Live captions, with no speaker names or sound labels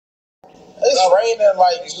raining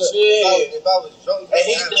like shit. If I was drunk, and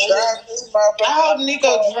he drowned this motherfucker. I hope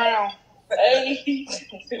Nico drown. Hey,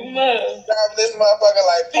 Drop this motherfucker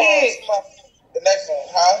like Paul. The next one,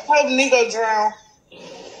 huh? I hope Nico drown.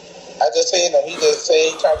 I just seen him. He just said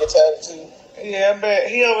he trying to get tatted too. Yeah, I bet.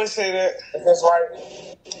 He always say that. That's right.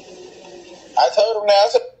 I told him now. I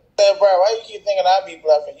said, bro, why you keep thinking I be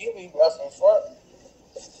bluffing? You be bluffing. Fuck.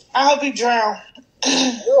 I hope he drown. You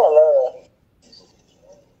in love.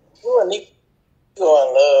 You and Nico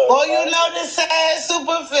in love. Boy, you know this ass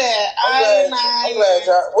super fat. I'm glad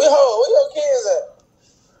y'all. Where your kids at?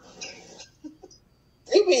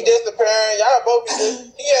 You be disappearing. Y'all both be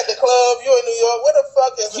disappearing. He at the club. You in New York. Where the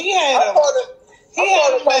fuck is he? Had him.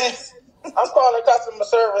 I'm calling customer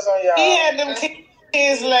service on y'all. He had them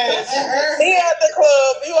kids last. He at the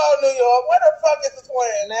club. You out New York. Where the fuck is the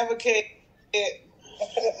twin? Never kid. It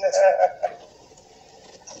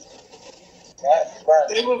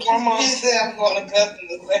was my mom said I'm calling customer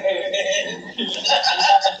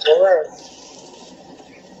service.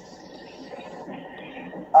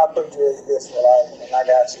 I'll put you as this one, and I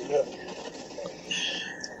got you.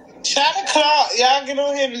 Shot the clock. Y'all get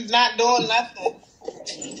on here not doing nothing.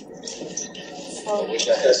 You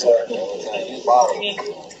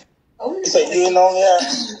say you didn't only have...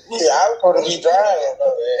 Yeah, I was going to be driving.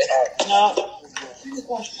 No.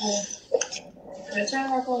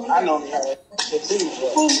 I know you have it too.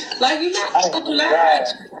 Like you not. I ain't drive.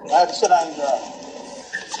 I should I drive.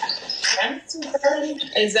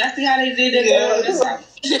 Exactly how they did it.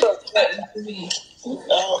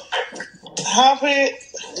 Humpy.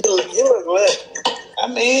 You look lit.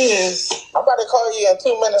 I'm is. I'm about to call you in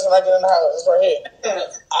 2 minutes when I get in the house. It's right here.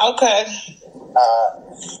 Okay.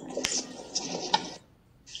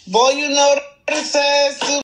 Boy, you know what it says.